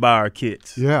did right by our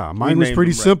kids. Yeah, mine was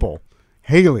pretty simple.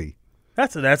 Haley.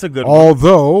 That's a good one.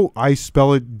 Although I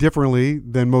spell it differently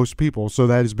than most people, so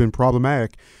that has been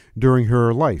problematic during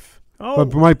her life. Oh.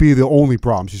 But it might be the only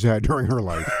problem she's had during her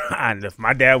life. And if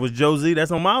my dad was Joe Z,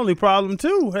 that's my only problem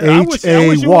too. Hayley.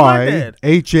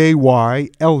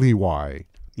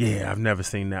 Yeah, I've never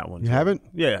seen that one. You haven't?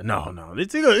 Yeah, no.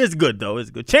 It's good though. It's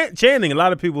good. Channing. A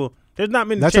lot of people. There's not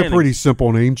many. That's Channings. A pretty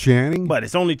simple name, Channing. But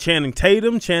it's only Channing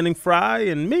Tatum, Channing Frye,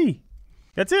 and me.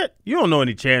 That's it. You don't know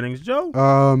any Channings,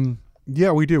 Joe.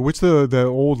 Yeah, we do. What's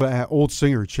the old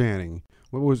singer Channing?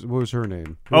 What was her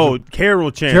name?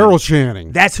 Carol Channing. Carol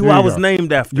Channing. That's who I was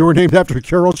named after. You were named after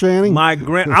Carol Channing?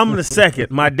 I'm the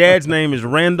second. My dad's name is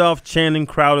Randolph Channing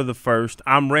Crowder the first.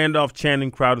 I'm Randolph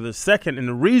Channing Crowder the second, and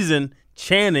the reason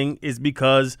Channing is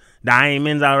because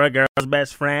Diamonds Are a Girl's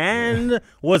Best Friend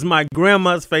was my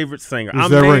grandma's favorite singer.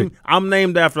 I'm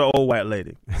named after an old white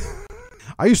lady.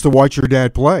 I used to watch your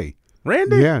dad play.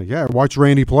 Randy? Yeah. I watched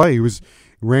Randy play. He was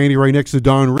Randy right next to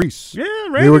Don Reese. Yeah,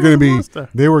 Randy they were was going a to be monster.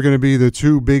 they were going to be the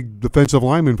two big defensive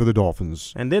linemen for the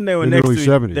Dolphins. And then they were in next the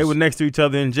to early 70s. they were next to each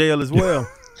other in jail as well.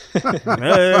 We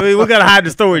gotta hide the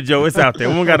story, Joe. It's out there.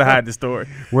 We don't gotta hide the story.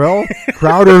 Well,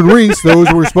 Crowder and Reese,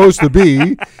 those were supposed to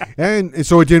be, and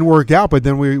so it didn't work out. But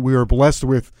then we were blessed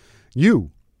with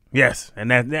you. Yes,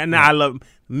 and I love.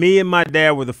 Me and my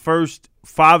dad were the first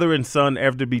father and son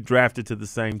ever to be drafted to the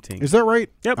same team. Is that right?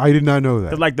 Yep. I did not know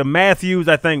that. 'Cause like the Matthews,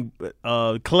 I think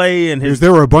Clay and his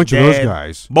There were a bunch of those dad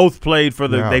guys. Both played for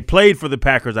the. Yeah. They played for the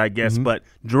Packers, I guess, Mhm. but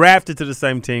drafted to the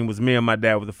same team was me and my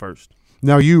dad were the first.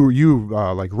 Now you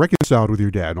like reconciled with your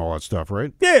dad and all that stuff,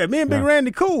 right? Yeah, me and Big Yeah.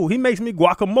 Randy cool. He makes me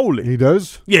guacamole. He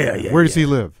does? Yeah, yeah. Where does yeah. he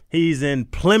live? He's in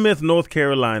Plymouth, North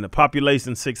Carolina.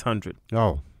 Population 600.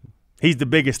 Oh. He's the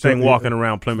biggest So, thing walking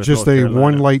around Plymouth, Just North a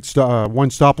Carolina. one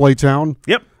stoplight town.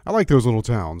 Yep. I like those little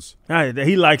towns.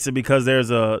 He likes it because there's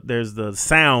the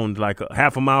sound like a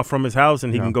half a mile from his house,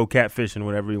 and he Yeah. can go catfishing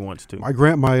whenever he wants to.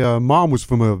 My mom was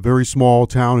from a very small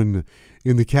town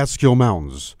in the Catskill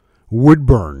Mountains,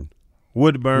 Woodburn.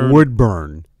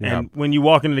 Woodburn. Yeah. And when you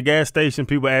walk into the gas station,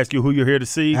 people ask you who you're here to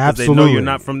see because they Absolutely. know you're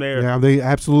not from there. Yeah, they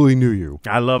absolutely knew you.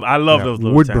 I love Yeah, those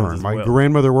little Woodburn. towns as My well.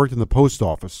 grandmother worked in the post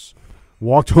office.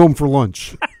 Walked home for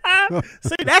lunch.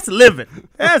 See, that's living.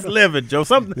 That's living, Joe.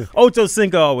 Something Ocho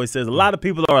Cinco always says. A lot of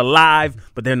people are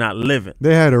alive, but they're not living.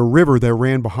 They had a river that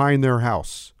ran behind their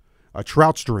house, a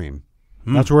trout stream.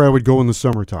 That's where I would go in the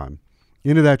summertime,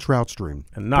 into that trout stream.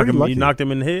 And knock Pretty him. lucky. You knocked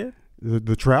him in the head.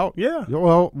 The trout? Yeah.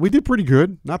 Well, we did pretty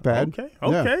good. Not bad. Okay.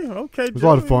 Yeah. Okay. It was a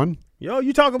lot of fun. Yo,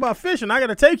 you talk about fishing. I got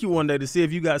to take you one day to see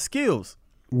if you got skills.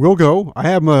 We'll go. I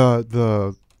have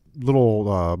the little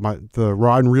the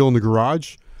rod and reel in the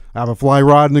garage. I have a fly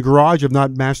rod in the garage. I've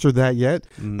not mastered that yet,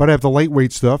 but I have the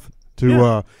lightweight stuff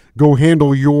to go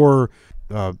handle your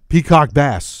peacock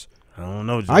bass. I don't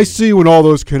know, Joe. I see you in all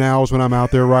those canals when I'm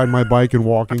out there riding my bike and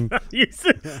walking.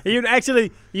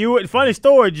 Funny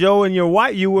story, Joe, and your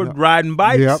wife, you were riding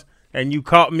bikes. Yep. And you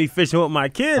caught me fishing with my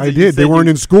kids. I and you did. They said weren't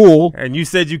you- in school. And you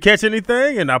said you catch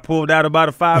anything, and I pulled out about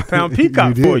a 5-pound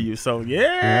peacock You for did. you. So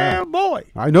yeah, boy,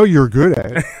 I know you're good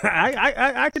at it.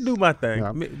 I can do my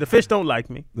thing. The fish don't like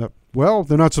me. Well,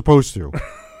 they're not supposed to.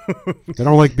 They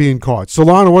don't like being caught.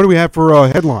 Solana, what do we have for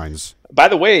headlines? By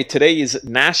the way, today is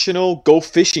National Go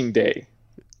Fishing Day.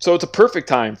 So it's a perfect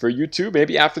time for you two,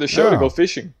 maybe after the show, to Yeah. go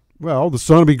fishing. Well, the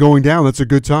sun will be going down. That's a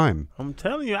good time. I'm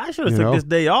telling you, I should have You took know? this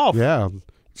day off. Yeah.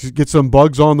 Just get some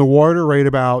bugs on the water right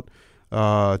about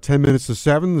 10 minutes to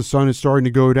 7. The sun is starting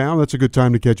to go down. That's a good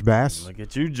time to catch bass. Look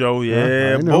at you, Joe. Yeah,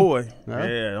 Yeah, I know. boy. Yeah.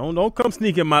 Yeah, don't come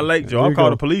sneak in my lake, Joe. There I'll you call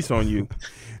go. the police on you.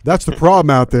 That's the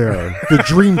problem out there. The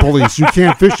dream police. You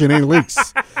can't fish in any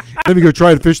lakes. Then you go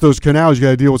try to fish those canals. You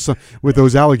got to deal with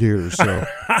those alligators. So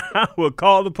We'll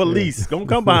call the police. Don't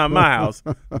come behind my house.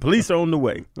 The police are on the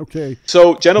way. Okay.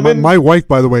 So, gentlemen, my wife,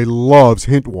 by the way, loves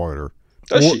hint water.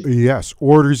 Does she? Yes,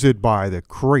 orders it by the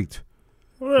crate.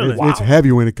 Really? It's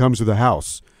heavy when it comes to the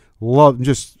house. I'm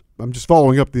just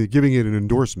following up giving it an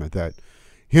endorsement that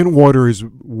hint water is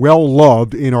well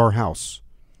loved in our house.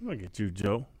 Look at you,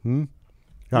 Joe.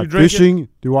 Got You drink fishing? it?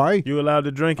 Do I? You allowed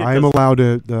to drink it? I am 'Cause- allowed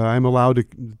to. I'm allowed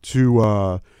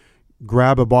to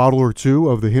grab a bottle or two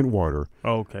of the hint water.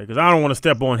 Okay, because I don't want to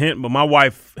step on hint, but my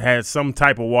wife has some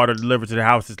type of water delivered to the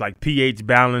house. It's like pH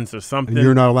balance or something. And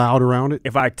you're not allowed around it?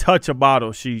 If I touch a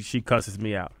bottle, she cusses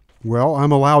me out. Well,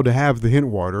 I'm allowed to have the hint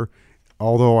water,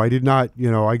 although I did not.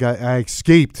 I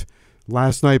escaped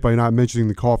last night by not mentioning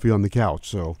the coffee on the couch.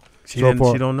 So She so didn't-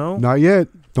 far, she don't know? Not yet.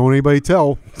 Don't anybody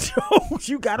tell.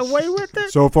 You got away with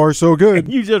it? So far, so good.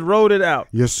 You just rolled it out.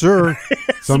 Yes, sir.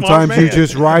 Smart Sometimes you man.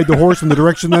 just ride the horse in the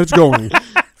direction that it's going.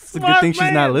 It's a good thing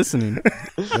she's not listening.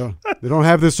 Yeah. They don't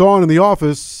have this on in the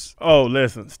office. Oh,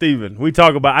 listen, Steven, I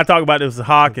talk about this with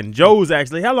Hawk, and Joe's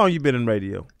actually, how long you been in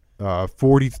radio?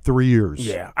 43 years.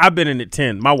 Yeah, I've been in it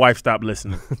 10. My wife stopped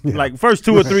listening. Like first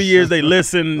 2 or 3 years they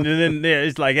listen, and then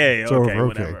it's like, hey, It's okay, over,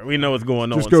 whatever. We know what's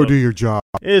going on. Just go So do your job.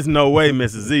 There's no way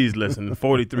Mrs. Z's listening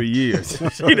 43 years.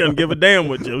 She doesn't give a damn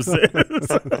what Joe says.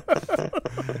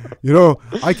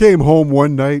 I came home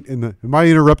one night, and am I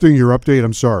interrupting your update?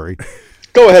 I'm sorry.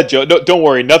 Go ahead, Joe. No, don't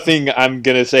worry. Nothing I'm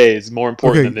going to say is more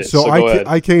important than this. So go ahead.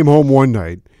 I came home one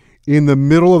night in the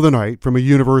middle of the night from a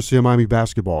University of Miami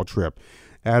basketball trip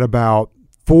at about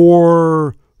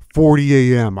 4:40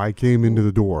 a.m. I came into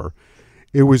the door.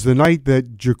 It was the night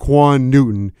that Jaquan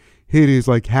Newton hit his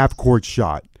half-court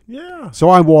shot. Yeah. So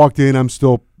I walked in. I'm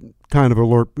still kind of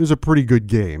alert. It was a pretty good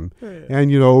game. Yeah.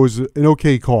 And, it was an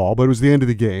okay call, but it was the end of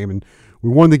the game. And we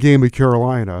won the game at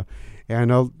Carolina.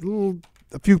 And a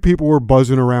few people were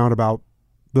buzzing around about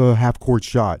the half-court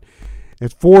shot.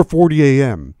 At 4:40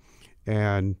 a.m.,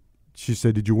 and She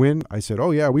said, did you win? I said, oh,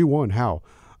 yeah, we won. How?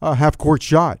 Half-court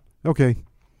shot. Okay.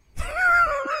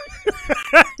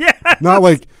 Yeah. Not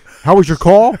like, how was your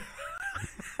call?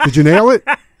 Did you nail it?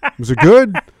 Was it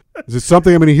good? Is it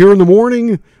something I'm going to hear in the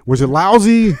morning? Was it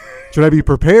lousy? Should I be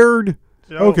prepared?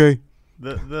 Joe, okay.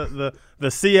 The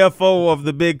CFO of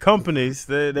the big companies,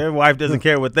 their wife doesn't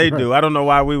care what they do. I don't know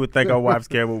why we would think our wives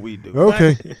care what we do.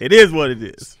 Okay. It is what it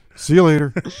is. See you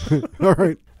later. All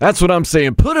right. That's what I'm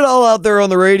saying. Put it all out there on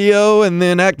the radio and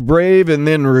then act brave and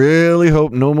then really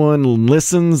hope no one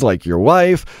listens, like your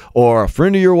wife or a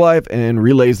friend of your wife, and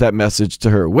relays that message to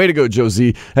her. Way to go,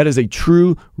 Josie. That is a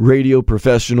true radio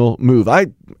professional move. I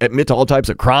admit to all types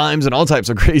of crimes and all types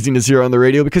of craziness here on the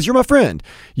radio because you're my friend.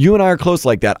 You and I are close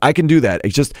like that. I can do that.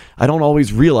 It's just I don't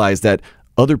always realize that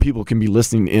other people can be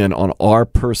listening in on our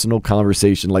personal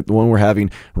conversation like the one we're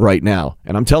having right now.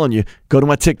 And I'm telling you, go to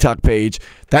my TikTok page.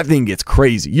 That thing gets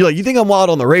crazy. You think I'm wild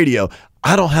on the radio?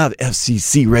 I don't have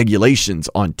FCC regulations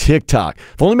on TikTok.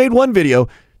 I've only made one video.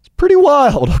 It's pretty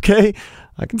wild, okay?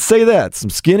 I can say that. Some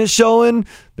skin is showing.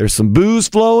 There's some booze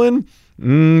flowing.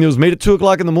 It was made at 2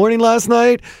 o'clock in the morning last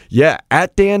night. Yeah,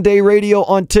 at Dan Day Radio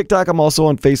on TikTok. I'm also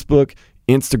on Facebook,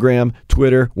 Instagram,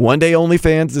 Twitter, one day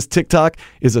OnlyFans. This TikTok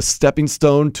is a stepping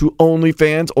stone to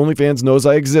OnlyFans. OnlyFans knows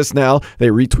I exist now. They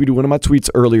retweeted one of my tweets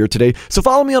earlier today. So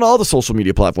follow me on all the social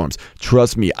media platforms.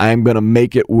 Trust me, I am going to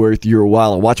make it worth your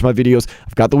while. And watch my videos.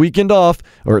 I've got the weekend off,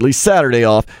 or at least Saturday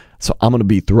off. So I'm going to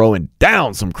be throwing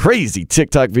down some crazy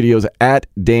TikTok videos at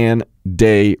Dan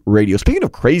Day Radio. Speaking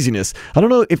of craziness, I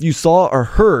don't know if you saw or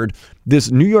heard this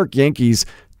New York Yankees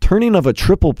turning of a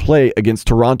triple play against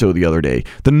Toronto the other day.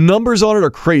 The numbers on it are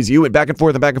crazy. It went back and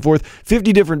forth and back and forth.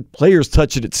 50 different players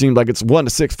touch it. It seemed like it's 1-6,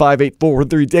 5-8,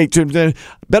 4-3, 8-2.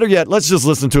 Better yet, let's just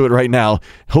listen to it right now.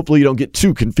 Hopefully you don't get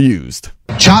too confused.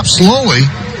 Chop slowly.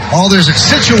 Oh, there's a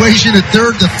situation at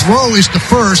third. The throw is to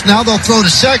first. Now they'll throw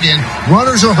to second.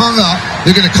 Runners are hung up.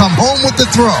 They're going to come home with the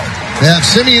throw. They have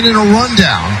Simeon in a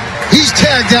rundown. He's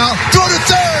tagged out. Throw to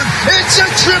third. It's a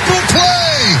triple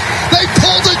play. They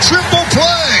pulled a triple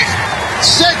play.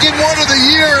 Second one of the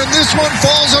year, and this one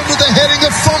falls under the heading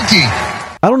of funky.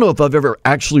 I don't know if I've ever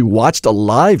actually watched a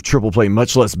live triple play,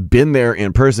 much less been there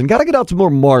in person. Got to get out to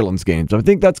more Marlins games. I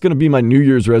think that's going to be my New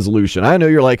Year's resolution. I know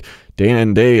you're like,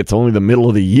 Dan Day, it's only the middle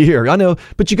of the year. I know,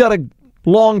 but you got to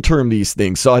long-term these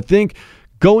things. So I think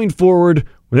going forward,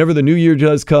 whenever the new year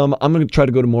does come, I'm going to try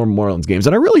to go to more Marlins games.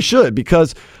 And I really should,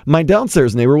 because my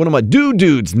downstairs neighbor, one of my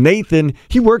dudes, Nathan,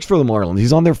 he works for the Marlins.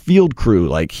 He's on their field crew.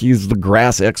 Like, he's the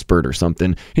grass expert or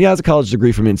something. He has a college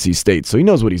degree from NC State, so he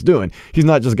knows what he's doing. He's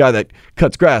not just a guy that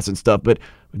cuts grass and stuff, but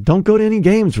don't go to any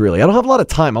games, really. I don't have a lot of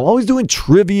time. I'm always doing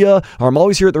trivia, or I'm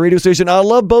always here at the radio station. I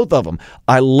love both of them.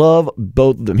 I love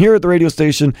both of them. Here at the radio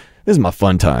station, this is my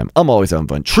fun time. I'm always having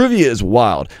fun. Trivia is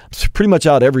wild. I'm pretty much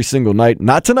out every single night.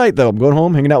 Not tonight, though. I'm going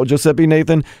home, hanging out with Giuseppe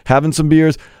Nathan, having some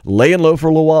beers, laying low for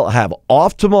a little while. I have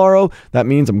off tomorrow. That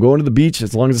means I'm going to the beach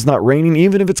as long as it's not raining.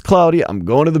 Even if it's cloudy, I'm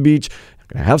going to the beach. I'm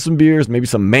going to have some beers, maybe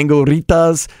some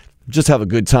mangoritas. Just have a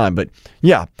good time. But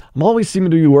yeah, I'm always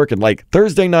seeming to be working. Like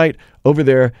Thursday night over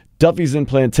there, Duffy's in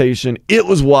Plantation. It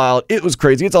was wild. It was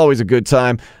crazy. It's always a good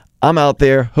time. I'm out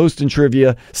there hosting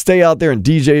trivia, stay out there and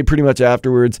DJ pretty much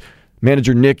afterwards.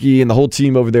 Manager Nikki and the whole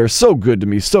team over there, so good to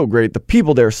me, so great. The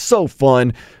people there, so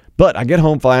fun. But I get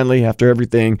home finally after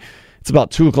everything. It's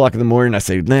about 2 o'clock in the morning. I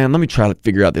say, man, let me try to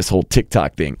figure out this whole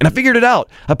TikTok thing. And I figured it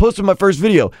out. I posted my first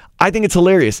video. I think it's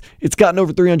hilarious. It's gotten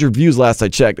over 300 views last I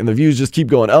checked, and the views just keep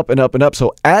going up and up and up.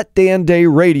 So at Dan Day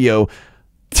Radio,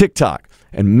 TikTok.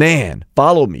 And man,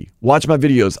 follow me. Watch my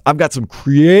videos. I've got some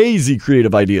crazy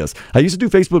creative ideas. I used to do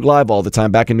Facebook Live all the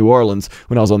time back in New Orleans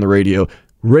when I was on the radio.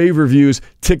 Rave reviews.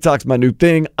 TikTok's my new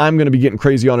thing. I'm going to be getting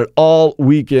crazy on it all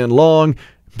weekend long.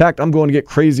 In fact, I'm going to get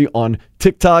crazy on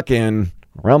TikTok and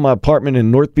around my apartment in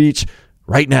North Beach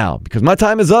right now because my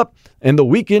time is up and the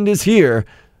weekend is here.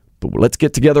 But let's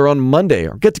get together on Monday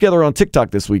or get together on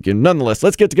TikTok this weekend. Nonetheless,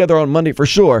 let's get together on Monday for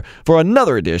sure for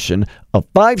another edition of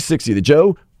 560 The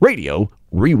Joe Radio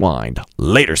Rewind.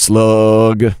 Later,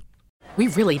 slug. We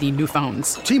really need new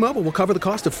phones. T-Mobile will cover the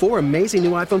cost of 4 amazing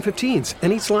new iPhone 15s,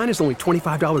 and each line is only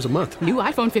 $25 a month. New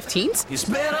iPhone 15s? It's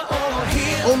better over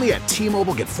here. Only at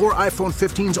T-Mobile, get 4 iPhone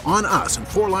 15s on us and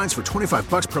 4 lines for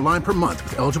 $25 per line per month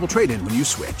with eligible trade-in when you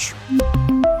switch.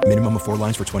 Minimum of 4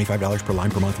 lines for $25 per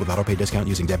line per month with autopay discount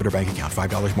using debit or bank account.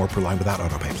 $5 more per line without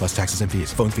autopay, plus taxes and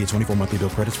fees. Phone fee at 24 monthly bill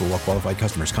credits for well-qualified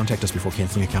customers. Contact us before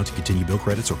canceling account to continue bill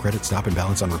credits or credit stop and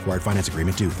balance on required finance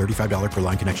agreement due. $35 per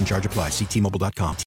line connection charge applies. See T-Mobile.com.